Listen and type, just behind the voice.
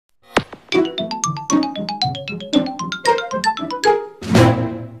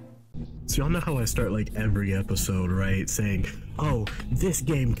know how I start like every episode, right? Saying, oh, this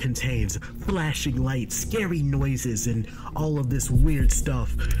game contains flashing lights, scary noises, and all of this weird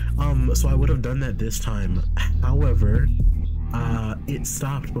stuff. So I would have done that this time. However, it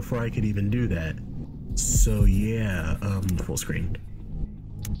stopped before I could even do that. So yeah, full screen.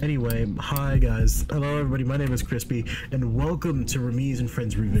 Anyway, hi guys, hello everybody, my name is Crispy, and welcome to Ramiz and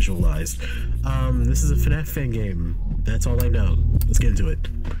Friends Revisualized. This is a FNAF fan game, that's all I know. Let's get into it.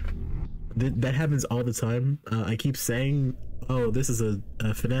 That happens all the time. I keep saying, oh, this is a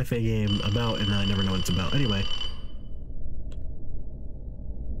FNAF fan game about, and I never know what it's about. Anyway.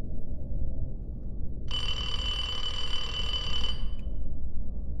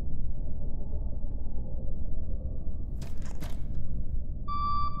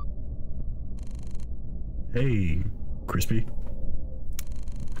 Hey, Crispy.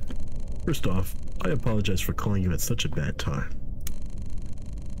 First off, I apologize for calling you at such a bad time.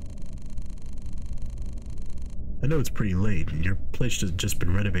 I know it's pretty late, and your place has just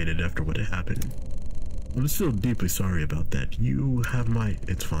been renovated after what happened. I'm still deeply sorry about that. You have my...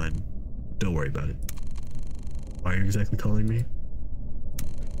 It's fine. Don't worry about it. Why are you exactly calling me?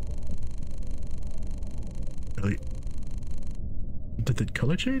 Really? Did the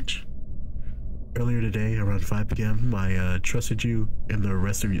color change? Earlier today, around 5 p.m., I trusted you and the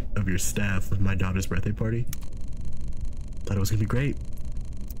rest of your staff with my daughter's birthday party. Thought it was gonna be great,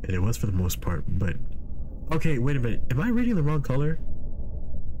 and it was for the most part, but... Okay, wait a minute, am I reading the wrong color?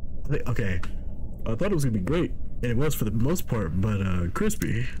 Okay, I thought it was gonna be great, and it was for the most part, but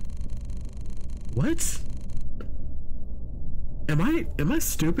Crispy... What? Am I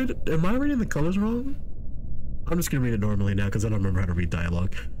stupid? Am I reading the colors wrong? I'm just gonna read it normally now, because I don't remember how to read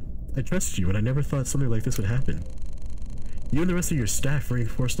dialogue. I trusted you, and I never thought something like this would happen. You and the rest of your staff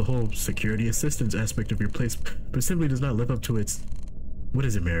reinforced the whole security assistance aspect of your place, but simply does not live up to its... What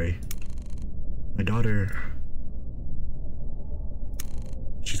is it, Mary? My daughter...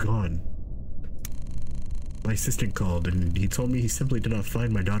 She's gone. My assistant called, and he told me he simply did not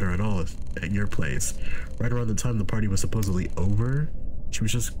find my daughter at all at your place. Right around the time the party was supposedly over, she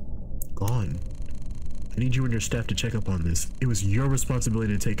was just gone. I need you and your staff to check up on this. It was your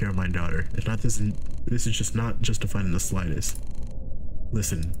responsibility to take care of my daughter. If not, this is just not justified in the slightest.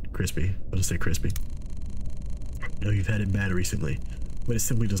 Listen, Crispy. I'll just say Crispy. I know you've had it bad recently, but it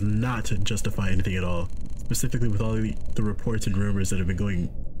simply does not justify anything at all. Specifically with all the reports and rumors that have been going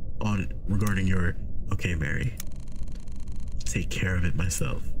on regarding your... Okay, Mary. I'll take care of it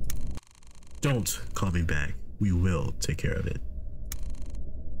myself. Don't call me back. We will take care of it.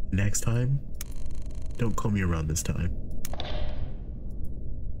 Next time, don't call me around this time.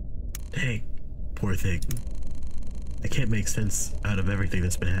 Dang, poor thing. I can't make sense out of everything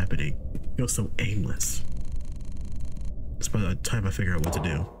that's been happening. I feel so aimless. Just by the time I figure out what to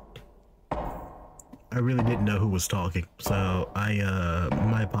do. I really didn't know who was talking, so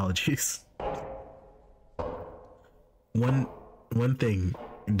my apologies. One thing,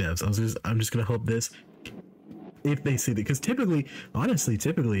 devs, I'm just gonna hope this, if they see that, because typically, honestly,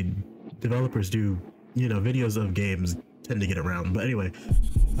 developers do, you know, videos of games tend to get around. But anyway,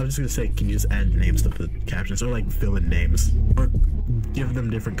 I was just gonna say, can you just add names to the captions, or like fill in names, or give them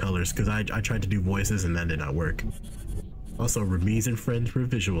different colors? Because I tried to do voices and that did not work. Also, Ramiz and Friends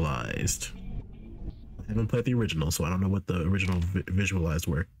Revisualized. I haven't played the original, so I don't know what the original visualized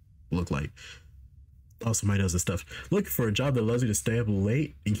work looked like. Also, my nose and stuff. Looking for a job that allows you to stay up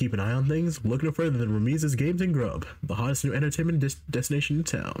late and keep an eye on things? Look no further than Ramiz Games and Grub, the hottest new entertainment destination in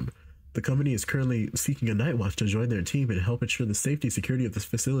town. The company is currently seeking a night watch to join their team and help ensure the safety and security of this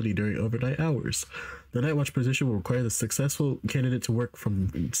facility during overnight hours. The night watch position will require the successful candidate to work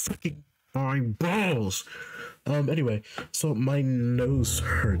from sucking my balls. Anyway, so my nose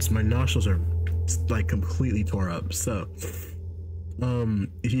hurts. My nostrils are like completely tore up. So,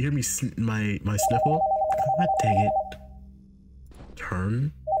 if you hear me my sniffle, god dang it.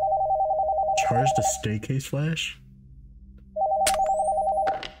 Turn. Charge the staircase flash.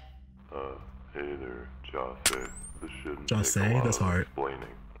 Hey there, Jose. This shouldn't Jose, take a lot that's of hard.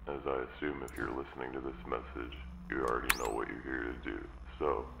 explaining, as I assume if you're listening to this message, you already know what you're here to do.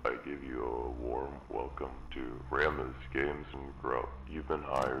 So, I give you a warm welcome to Ramiz Games and Grub. You've been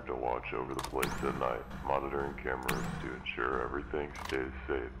hired to watch over the place at night, monitoring cameras to ensure everything stays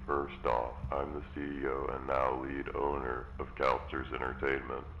safe. First off, I'm the CEO and now lead owner of Calpsters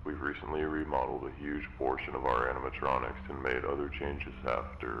Entertainment. We've recently remodeled a huge portion of our animatronics and made other changes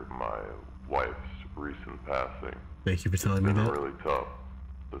after my wife's recent passing. Thank you for telling me that. It's been really tough,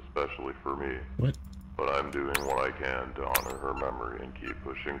 especially for me. What? but I'm doing what I can to honor her memory and keep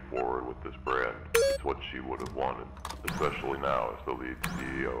pushing forward with this brand. It's what she would have wanted, especially now as the lead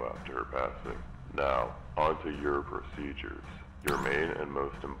CEO after her passing. Now, on to your procedures. Your main and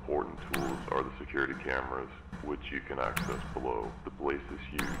most important tools are the security cameras, which you can access below. The place is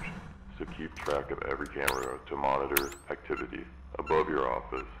huge, so keep track of every camera to monitor activity. Above your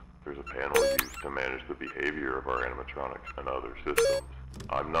office, there's a panel used to manage the behavior of our animatronics and other systems.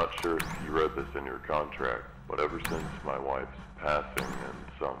 I'm not sure if you read this in your contract, but ever since my wife's passing and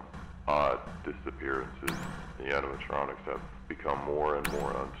some odd disappearances, the animatronics have become more and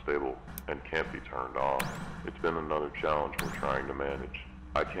more unstable and can't be turned on. It's been another challenge we're trying to manage.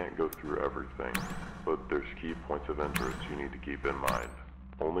 I can't go through everything, but there's key points of interest you need to keep in mind.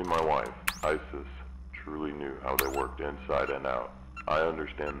 Only my wife, Isis, truly knew how they worked inside and out. I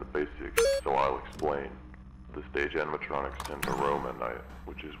understand the basics, so I'll explain. The stage animatronics tend to roam at night,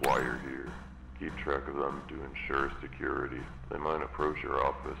 which is why you're here. Keep track of them to ensure security. They might approach your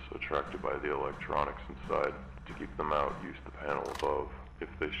office, attracted by the electronics inside. To keep them out, use the panel above. If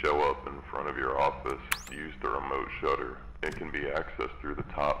they show up in front of your office, use the remote shutter. It can be accessed through the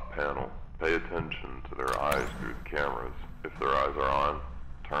top panel. Pay attention to their eyes through the cameras. If their eyes are on,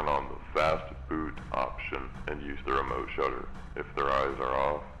 turn on the fast boot option and use the remote shutter. If their eyes are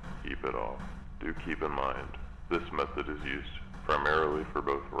off, keep it off. Do keep in mind, this method is used primarily for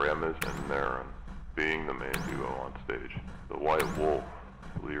both Ramiz and Naren, being the main duo on stage. The White Wolf,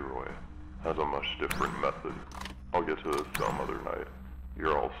 Leroy, has a much different method. I'll get to this some other night.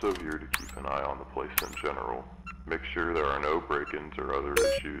 You're also here to keep an eye on the place in general. Make sure there are no break-ins or other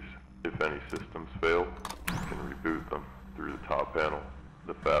issues. If any systems fail, you can reboot them through the top panel.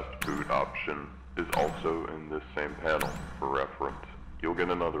 The fast boot option is also in this same panel for reference. You'll get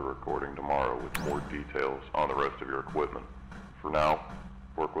another recording tomorrow with more details on the rest of your equipment. For now,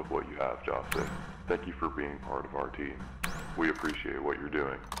 work with what you have, Jose. Thank you for being part of our team. We appreciate what you're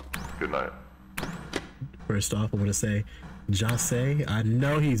doing. Good night. First off, I want to say, Jose, I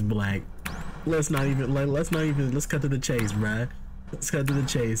know he's black. Let's cut to the chase, bruh. Let's cut to the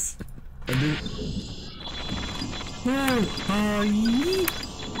chase.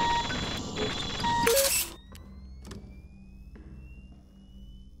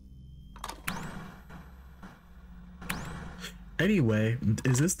 Anyway,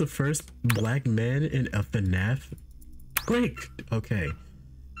 is this the first black man in a FNAF? Great. Okay.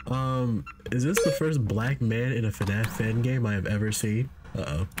 Is this the first black man in a FNAF fan game I have ever seen?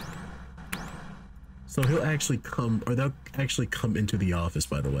 Uh-oh. So he'll actually come, or they'll actually come into the office,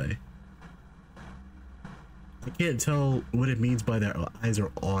 by the way. I can't tell what it means by their eyes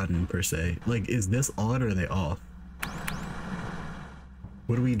are on, per se. Like, is this on or are they off?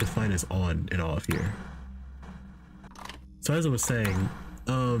 What do we define as on and off here? So as I was saying,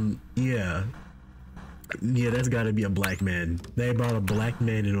 yeah, that's gotta be a black man. They brought a black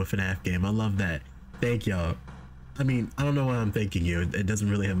man into a FNAF game. I love that. Thank y'all. I mean, I don't know why I'm thanking you. It doesn't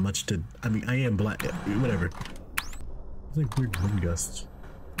really have much to, I mean, I am black, whatever. It's like weird wind gusts.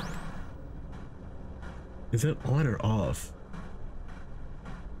 Is it on or off?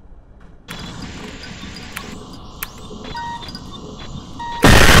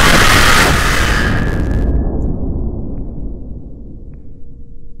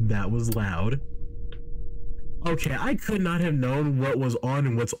 That was loud. Okay, I could not have known what was on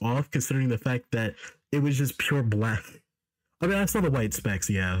and what's off, considering the fact that it was just pure black. I mean, I saw the white specks.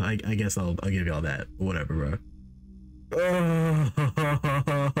 Yeah, I guess I'll give y'all that. Whatever, bro. Oh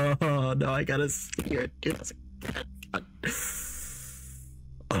no, I gotta see it.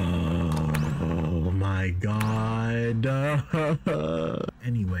 Oh my god.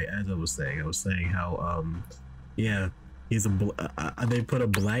 Anyway, as I was saying how yeah. He's they put a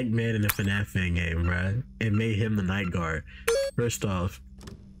black man in a FNAF fan game, right? And made him the night guard. First off,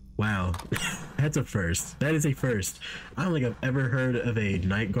 wow, that's a first. That is a first. I don't think I've ever heard of a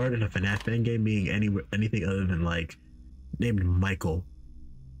night guard in a FNAF fan game being anything other than like named Michael.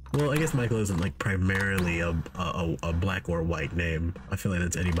 Well, I guess Michael isn't like primarily a black or white name. I feel like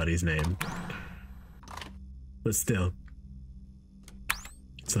that's anybody's name, but still.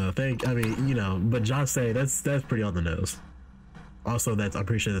 So I mean, you know, but Jose, that's pretty on the nose. Also, I'm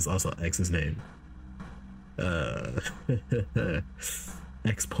pretty sure that's also X's name.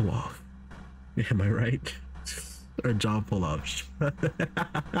 X pull off. Am I right? Or John pull off.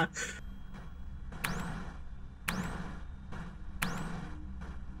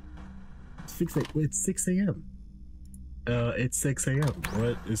 It's 6 a.m. It's 6 a.m.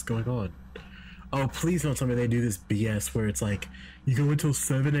 What is going on? Oh, please don't tell me they do this BS where it's like, you go until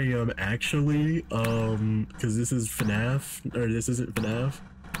 7 a.m. actually, because this is FNAF, or this isn't FNAF.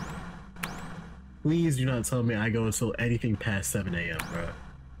 Please do not tell me I go until anything past 7 a.m., bro.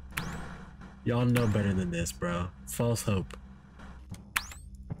 Y'all know better than this, bro. False hope.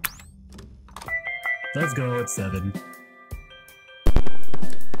 Let's go at 7.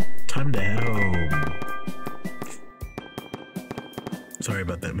 Time to head home. Sorry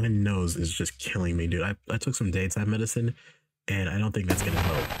about that. My nose is just killing me, dude. I took some daytime medicine, and I don't think that's gonna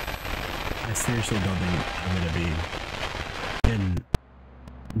help. I seriously don't think I'm gonna be in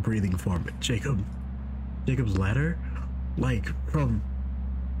breathing form. Jacob's ladder? Like, from...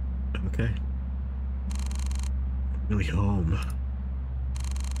 Okay. Really home.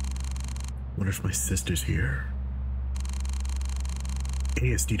 What if my sister's here?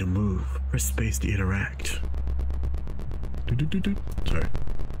 ASD to move. Press space to interact. Sorry.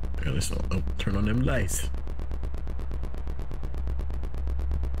 I gotta turn on them lights.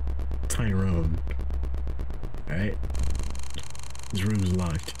 Tyrone. Alright. His room's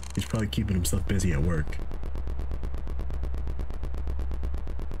locked. He's probably keeping himself busy at work.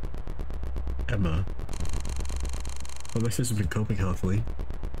 Emma. Well, my sister's been coping healthily.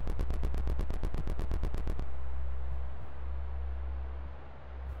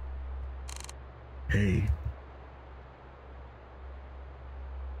 Hey.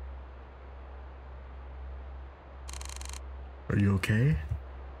 Are you okay?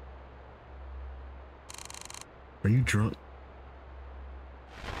 Are you drunk?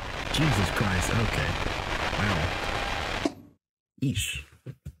 Jesus Christ, okay. Wow. Eesh.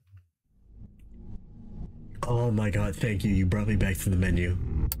 Oh my god, thank you. You brought me back to the menu.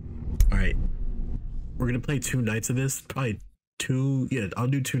 Alright. We're gonna play 2 nights of this. Probably 2. Yeah, I'll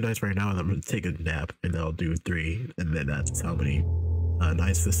do 2 nights right now, and I'm gonna take a nap, and then I'll do 3. And then that's how many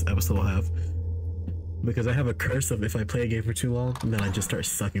nights this episode will have. Because I have a curse of if I play a game for too long, then I just start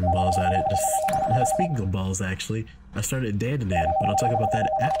sucking balls at it. Just speaking of balls, actually, I started Dan, but I'll talk about that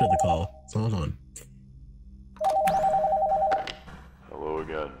after the call. So hold on. Hello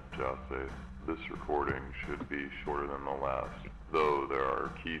again, Jose. This recording should be shorter than the last, though there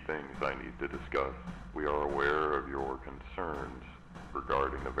are key things I need to discuss. We are aware of your concerns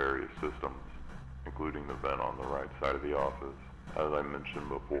regarding the various systems, including the vent on the right side of the office. As I mentioned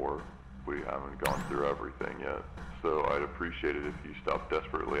before, we haven't gone through everything yet, so I'd appreciate it if you stop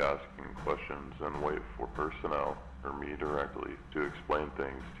desperately asking questions and wait for personnel or me directly to explain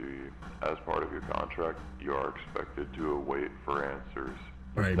things to you. As part of your contract, you are expected to await for answers.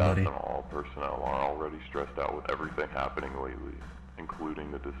 Alright, Staff buddy. and all personnel are already stressed out with everything happening lately,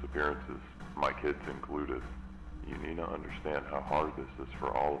 including the disappearances, my kids included. You need to understand how hard this is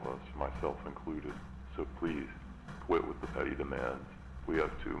for all of us, myself included. So please, quit with the petty demands. We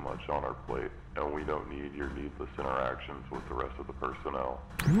have too much on our plate, and we don't need your needless interactions with the rest of the personnel.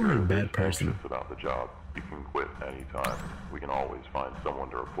 You're a If bad person. anxious about the job, you can quit anytime. We can always find someone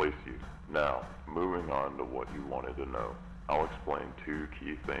to replace you. Now, moving on to what you wanted to know. I'll explain 2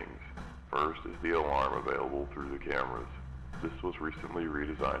 key things. First is the alarm available through the cameras. This was recently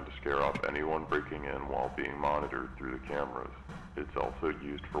redesigned to scare off anyone breaking in while being monitored through the cameras. It's also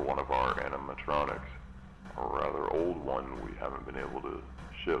used for one of our animatronics, a rather old one we haven't been able to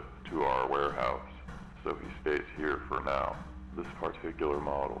ship to our warehouse, so he stays here for now. This particular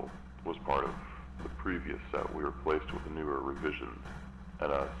model was part of the previous set we replaced with newer revisions,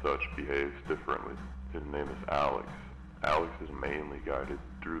 and as such behaves differently. His name is Alex. Alex is mainly guided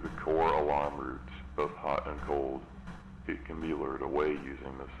through the core alarm routes, both hot and cold. He can be lured away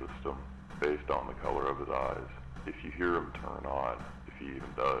using the system, based on the color of his eyes. If you hear him turn on, if he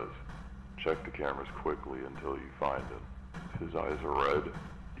even does, check the cameras quickly until you find him. If his eyes are red,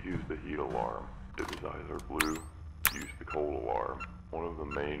 use the heat alarm. If his eyes are blue, use the cold alarm. One of the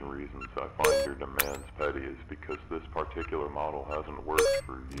main reasons I find your demands petty is because this particular model hasn't worked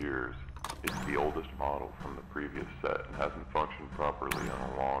for years. It's the oldest model from the previous set and hasn't functioned properly in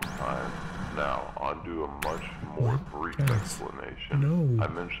a long time. Now, on to a much more brief explanation. No. I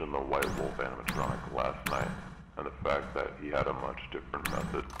mentioned the White Wolf animatronic last night, and the fact that he had a much different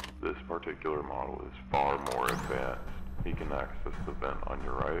method. This particular model is far more advanced. He can access the vent on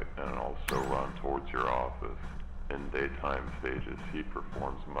your right and also run towards your office. In daytime stages, he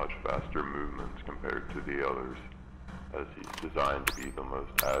performs much faster movements compared to the others, as he's designed to be the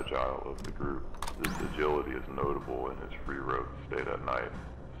most agile of the group. This agility is notable in his free roam state at night.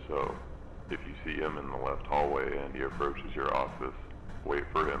 So, if you see him in the left hallway and he approaches your office, wait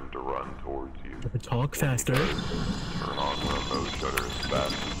for him to run towards you. Talk faster. Turn on the remote shutter as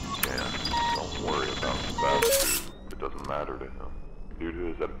fast as you can. Don't worry about the fast move. It doesn't matter to him. Due to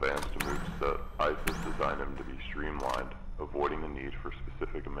his advanced moveset, ISIS designed him to be streamlined, avoiding the need for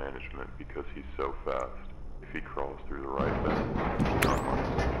specific management because he's so fast. If he crawls through the right vent, he's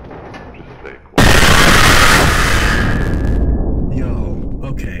unlike. Just stay quiet.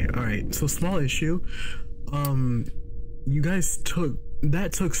 Okay, alright. So small issue. You guys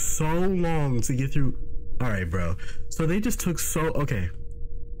took so long to get through. Alright, bro. So they just took okay.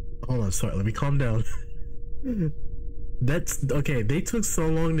 Hold on, sorry, let me calm down. That's okay. They took so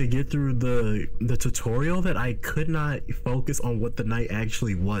long to get through the tutorial that I could not focus on what the night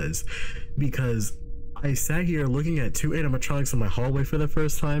actually was, because I sat here looking at 2 animatronics in my hallway for the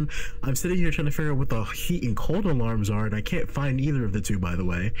first time. I'm sitting here trying to figure out what the heat and cold alarms are, and I can't find either of the two, by the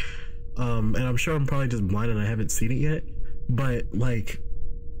way. And I'm sure I'm probably just blind and I haven't seen it yet. But like,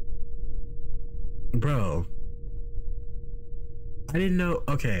 bro, I didn't know.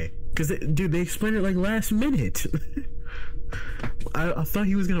 Okay, because dude, they explained it like last minute. I thought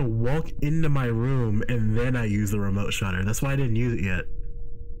he was gonna walk into my room and then I used the remote shutter. That's why I didn't use it yet.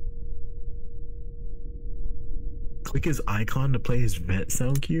 Click his icon to play his vent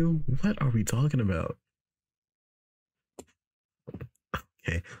sound cue? What are we talking about?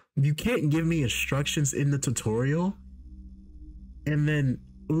 Okay, you can't give me instructions in the tutorial and then,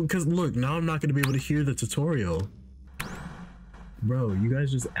 because look, now I'm not going to be able to hear the tutorial. Bro, you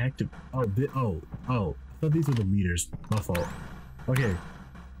guys just active. Oh, I thought these were the meters. My fault. Okay,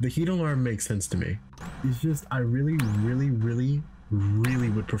 the heat alarm makes sense to me. It's just, I really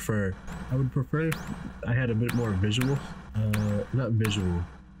would prefer. I would prefer if I had a bit more visual. Not visual.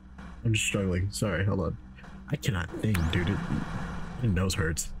 I'm just struggling. Sorry, hold on. I cannot think, dude. My nose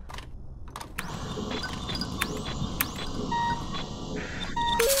hurts.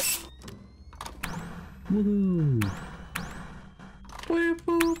 Woohoo!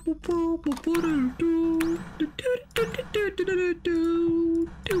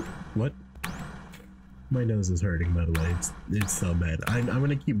 What? My nose is hurting, by the way. It's so bad. I'm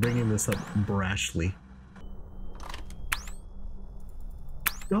gonna keep bringing this up brashly.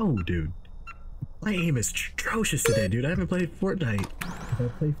 Go, dude. My aim is atrocious today, dude. I haven't played Fortnite. If I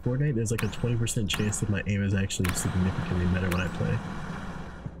play Fortnite, there's like a 20% chance that my aim is actually significantly better when I play.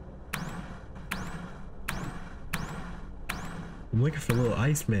 I'm looking for a little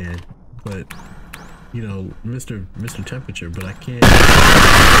Iceman, but you know, Mr. Temperature, but I can't. I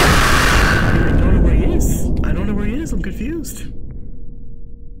don't know where he is. I don't know where he is. I'm confused.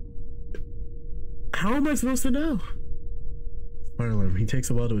 How am I supposed to know? Fire alarm. He takes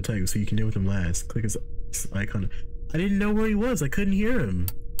a while to attack, so you can deal with him last. Click his icon. I didn't know where he was. I couldn't hear him.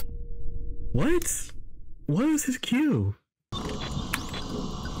 What? What was his cue? Oh,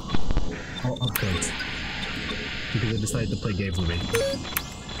 upvotes. Because they decided to play games with me.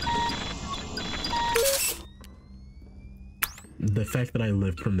 The fact that I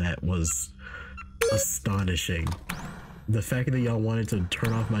lived from that was astonishing. The fact that y'all wanted to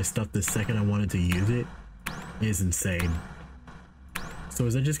turn off my stuff the second I wanted to use it is insane. So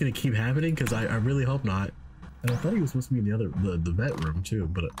is that just gonna keep happening? Because I really hope not. And I thought he was supposed to be in the vet room too,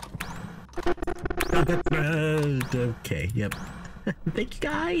 but okay, yep. Thank you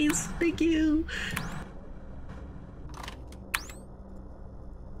guys. Thank you.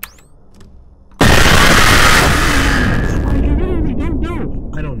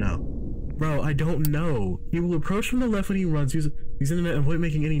 I don't know. Bro, I don't know. He will approach from the left when he runs. He's in the avoid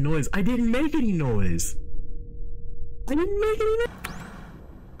making any noise. I didn't make any noise. I didn't make any noise.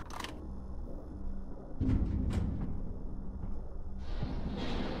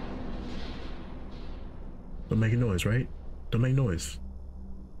 Don't make a noise, right? Don't make noise.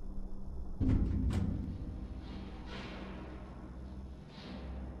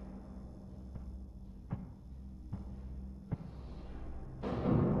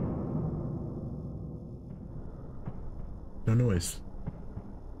 No noise.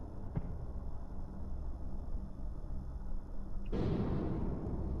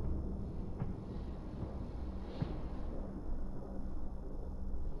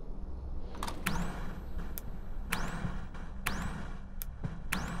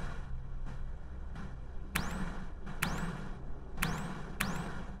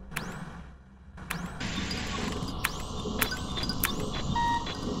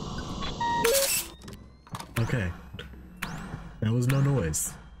 Okay. That was no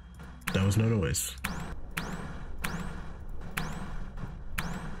noise. That was no noise.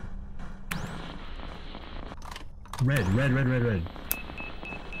 Red, red, red, red, red.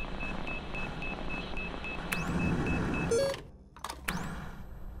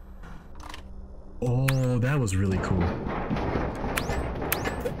 Oh, that was really cool.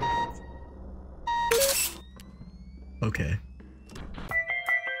 Okay.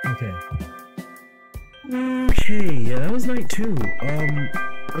 Okay. Okay, yeah, that was night 2.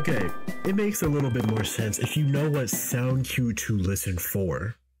 Okay, it makes a little bit more sense if you know what sound cue to listen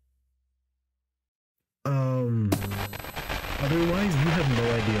for. Otherwise, you have no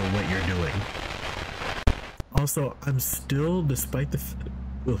thing. Also, I'm still, despite the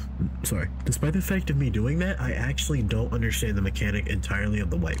fact of me doing that, I actually don't understand the mechanic entirely of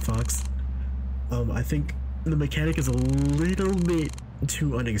the White Fox. I think the mechanic is a little bit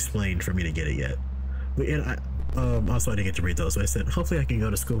too unexplained for me to get it yet. But and also I didn't get to read those, so I said hopefully I can go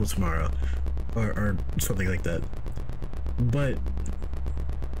to school tomorrow, or something like that. But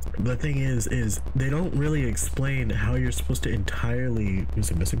the thing is they don't really explain how you're supposed to entirely. Is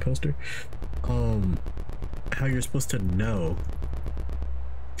a missing poster? How you're supposed to know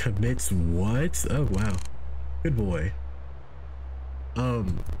commits what? Oh wow, good boy.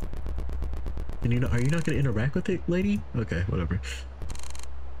 And are you not gonna interact with it, lady? Okay, whatever.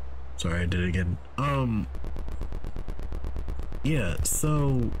 Sorry, I did it again. Yeah,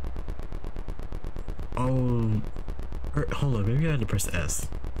 so hold on, maybe I had to press S.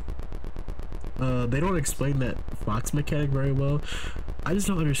 They don't explain that fox mechanic very well. I just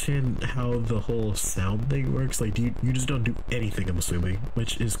don't understand how the whole sound thing works. Like, you just don't do anything, I'm assuming,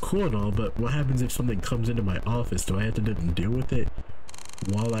 which is cool and all, but what happens if something comes into my office? Do I have to deal with it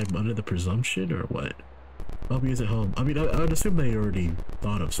while I'm under the presumption, or what? I'll be at home. I mean, I would assume they already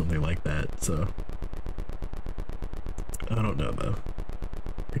thought of something like that, so I don't know though.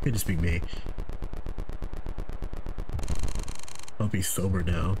 It could just be me. I'll be sober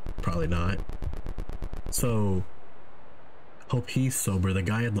now. Probably not. So hope he's sober. The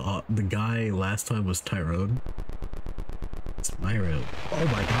guy the guy last time was Tyrone. It's Myron. Oh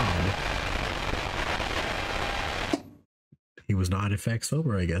my god. He was not in fact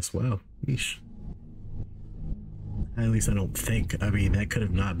sober, I guess. Wow. Yeesh. At least I don't think. I mean, that could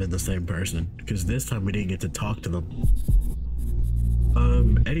have not been the same person, because this time we didn't get to talk to them.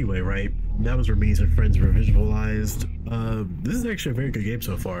 Anyway, right, that was Ramiz and Friends Revisualized. This is actually a very good game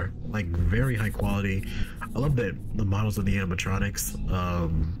so far. Like, very high quality. I love the models of the animatronics.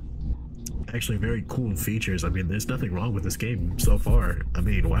 Actually very cool features. I mean, there's nothing wrong with this game so far. I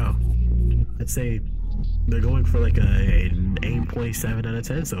mean, wow. I'd say they're going for like an 8.7 out of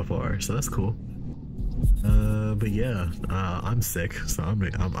 10 so far, so that's cool. But yeah, I'm sick, so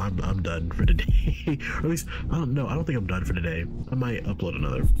I'm done for today. Or at least I don't know. I don't think I'm done for today. I might upload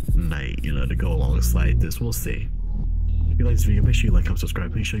another night, you know, to go alongside this. We'll see. If you like this video, make sure you like, comment,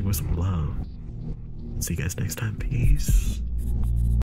 subscribe. Make sure you give us some love. See you guys next time. Peace.